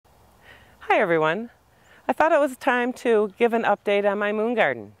Hi everyone. I thought it was time to give an update on my moon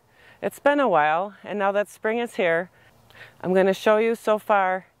garden. It's been a while, and now that spring is here, I'm going to show you so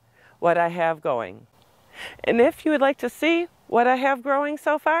far what I have going. And if you would like to see what I have growing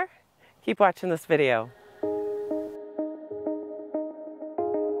so far, keep watching this video.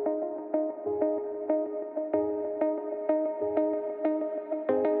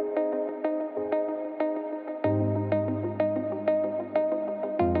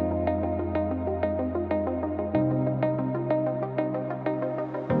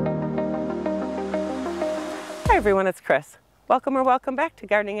 Hi everyone, it's Chris. Welcome back to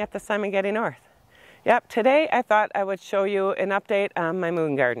Gardening at the Simongetti North. Yep, today I thought I would show you an update on my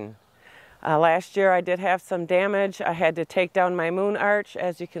moon garden. Last year I did have some damage. I had to take down my moon arch.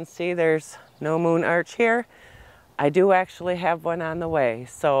 As you can see, there's no moon arch here. I do actually have one on the way.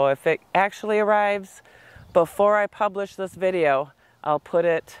 So if it actually arrives before I publish this video, I'll put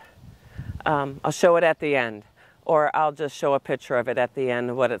it, I'll show it at the end. Or I'll just show a picture of it at the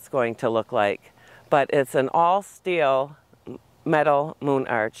end, what it's going to look like. But it's an all steel metal moon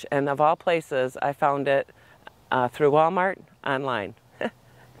arch, and of all places I found it through Walmart online.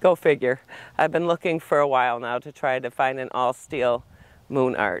 Go figure. I've been looking for a while now to try to find an all steel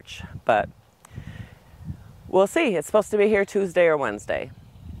moon arch, but we'll see. It's supposed to be here Tuesday or Wednesday.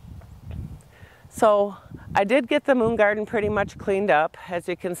 So I did get the moon garden pretty much cleaned up. As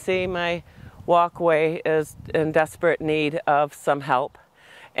you can see, my walkway is in desperate need of some help.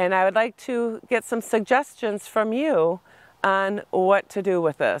 And I would like to get some suggestions from you on what to do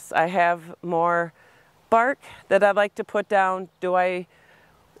with this. I have more bark that I'd like to put down. Do I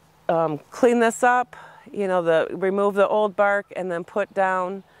clean this up, remove the old bark and then put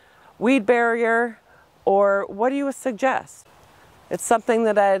down weed barrier, or what do you suggest? It's something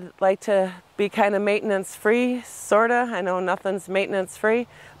that I'd like to be kind of maintenance free, sorta. I know nothing's maintenance free,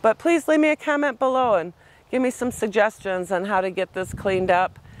 but please leave me a comment below and give me some suggestions on how to get this cleaned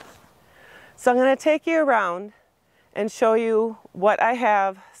up. So I'm going to take you around and show you what I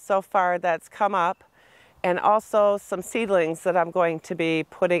have so far that's come up, and also some seedlings that I'm going to be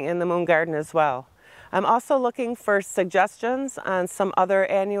putting in the moon garden as well. I'm also looking for suggestions on some other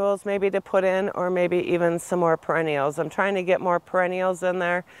annuals maybe to put in, or maybe even some more perennials. I'm trying to get more perennials in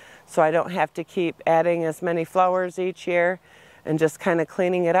there so I don't have to keep adding as many flowers each year and just kind of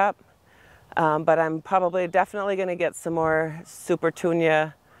cleaning it up. But I'm definitely going to get some more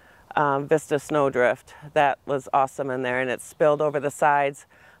Supertunia Vista Snowdrift. That was awesome in there, and it spilled over the sides.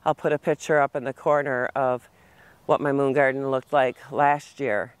 I'll put a picture up in the corner of what my moon garden looked like last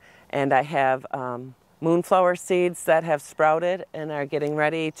year. And I have moonflower seeds that have sprouted and are getting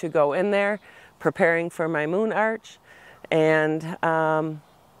ready to go in there, preparing for my moon arch. And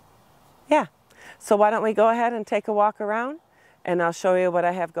yeah, so why don't we go ahead and take a walk around, and I'll show you what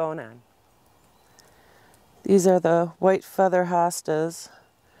I have going on. These are the white feather hostas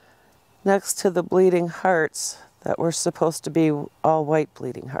next to the bleeding hearts that were supposed to be all white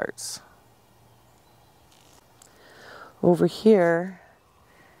bleeding hearts. Over here,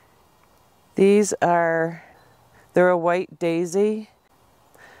 they're a white daisy,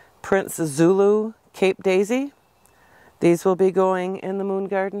 Prince Zulu Cape Daisy. These will be going in the moon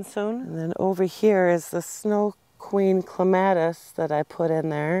garden soon. And then over here is the Snow Queen Clematis that I put in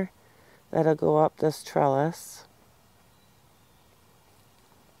there. That'll go up this trellis.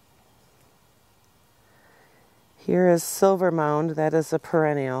 Here is Silver Mound. That is a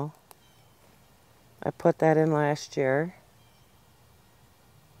perennial. I put that in last year.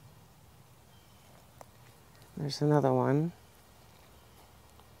 There's another one.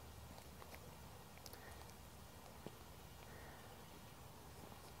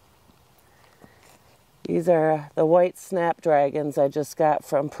 These are the white snapdragons I just got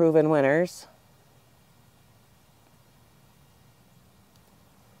from Proven Winners.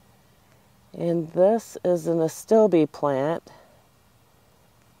 And this is an astilbe plant,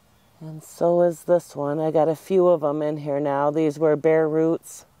 and so is this one. I got a few of them in here now. These were bare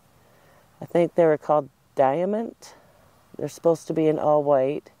roots. I think they were called diamond. They're supposed to be in all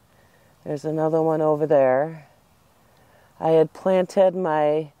white. There's another one over there. I had planted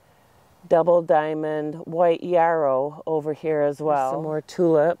my double diamond white yarrow over here as well. Some more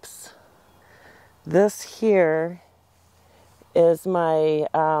tulips. This here is my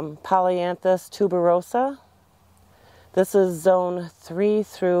Polyanthus tuberosa. This is zone 3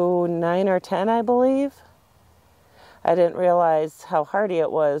 through 9 or 10, I believe. I didn't realize how hardy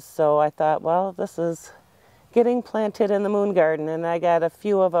it was, so I thought, well, this is getting planted in the moon garden, and I got a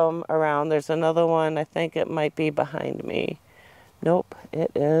few of them around. There's another one, I think it might be behind me. Nope,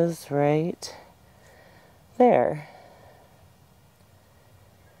 it is right there.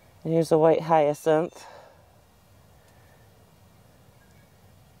 And here's a white hyacinth.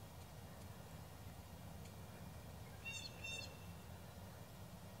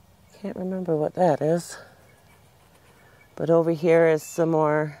 Can't remember what that is. But over here is some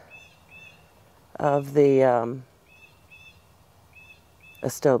more of the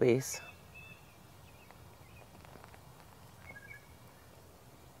astilbes.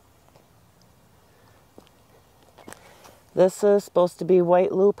 This is supposed to be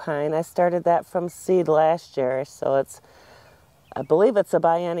white lupine. I started that from seed last year, so it's, I believe it's a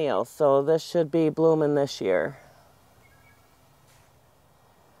biennial, so this should be blooming this year.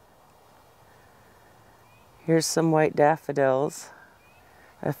 Here's some white daffodils.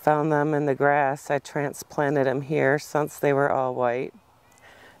 I found them in the grass. I transplanted them here since they were all white.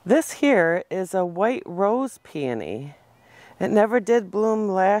 This here is a white rose peony. It never did bloom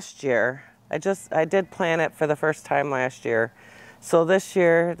last year. I did plant it for the first time last year. So this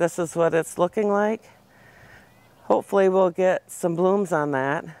year, this is what it's looking like. Hopefully we'll get some blooms on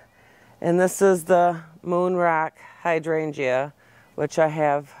that. And this is the moon rock hydrangea, which I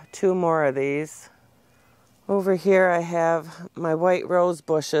have 2 more of these. Over here I have my white rose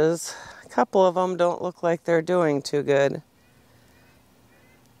bushes. A couple of them don't look like they're doing too good.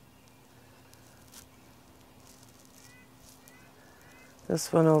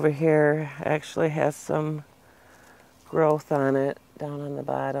 This one over here actually has some growth on it down on the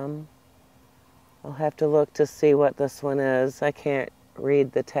bottom. I'll have to look to see what this one is. I can't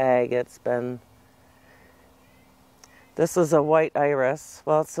read the tag. This is a white iris.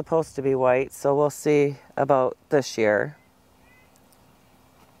 Well, it's supposed to be white, so we'll see about this year.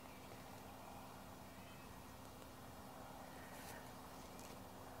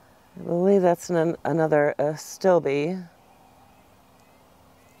 I believe that's another astilbe.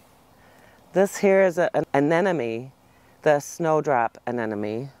 This here is an anemone, the snowdrop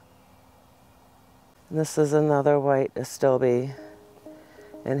anemone. And this is another white astilbe.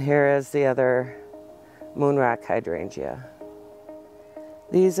 And here is the other moonrock hydrangea.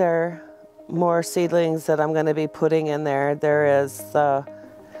 These are more seedlings that I'm going to be putting in there. There is the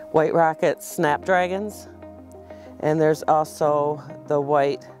white rocket snapdragons, and there's also the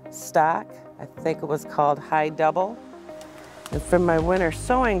white stock. I think it was called high double. And for my winter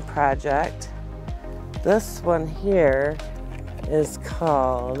sowing project, this one here is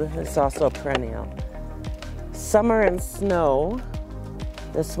called, it's also a perennial, Summer and Snow.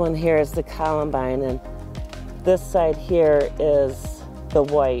 This one here is the columbine, and this side here is the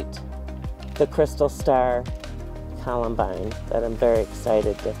white, the crystal star columbine that I'm very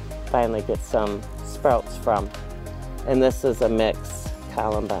excited to finally get some sprouts from. And this is a mixed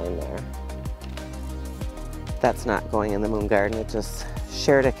columbine there. That's not going in the moon garden, it just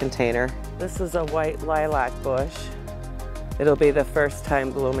shared a container. This is a white lilac bush. It'll be the first time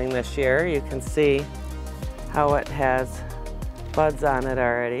blooming this year. You can see how it has buds on it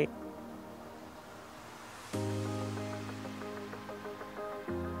already.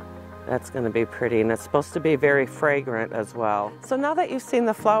 That's going to be pretty, and it's supposed to be very fragrant as well. So now that you've seen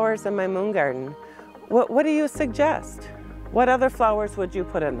the flowers in my moon garden, what do you suggest? What other flowers would you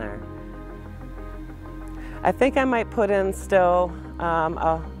put in there? I think I might put in still,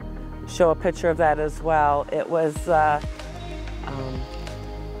 I'll show a picture of that as well. It was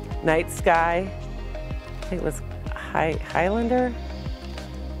Night Sky, I think it was Highlander,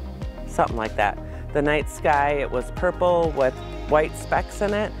 something like that. The Night Sky, it was purple with white specks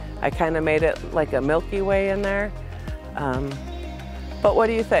in it. I kind of made it like a Milky Way in there. But what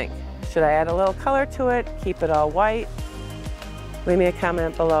do you think? Should I add a little color to it, keep it all white? Leave me a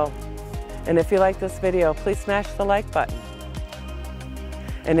comment below. And if you like this video, please smash the like button.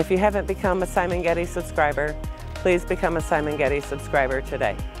 And if you haven't become a Simongetti subscriber, please become a Simongetti subscriber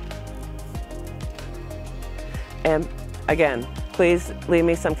today. And again, please leave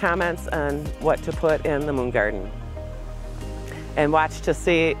me some comments on what to put in the moon garden. And watch to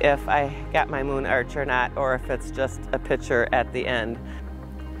see if I got my moon arch or not, or if it's just a picture at the end.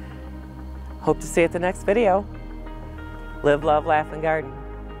 Hope to see you at the next video. Live, love, laugh, and garden.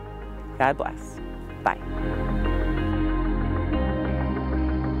 God bless. Bye.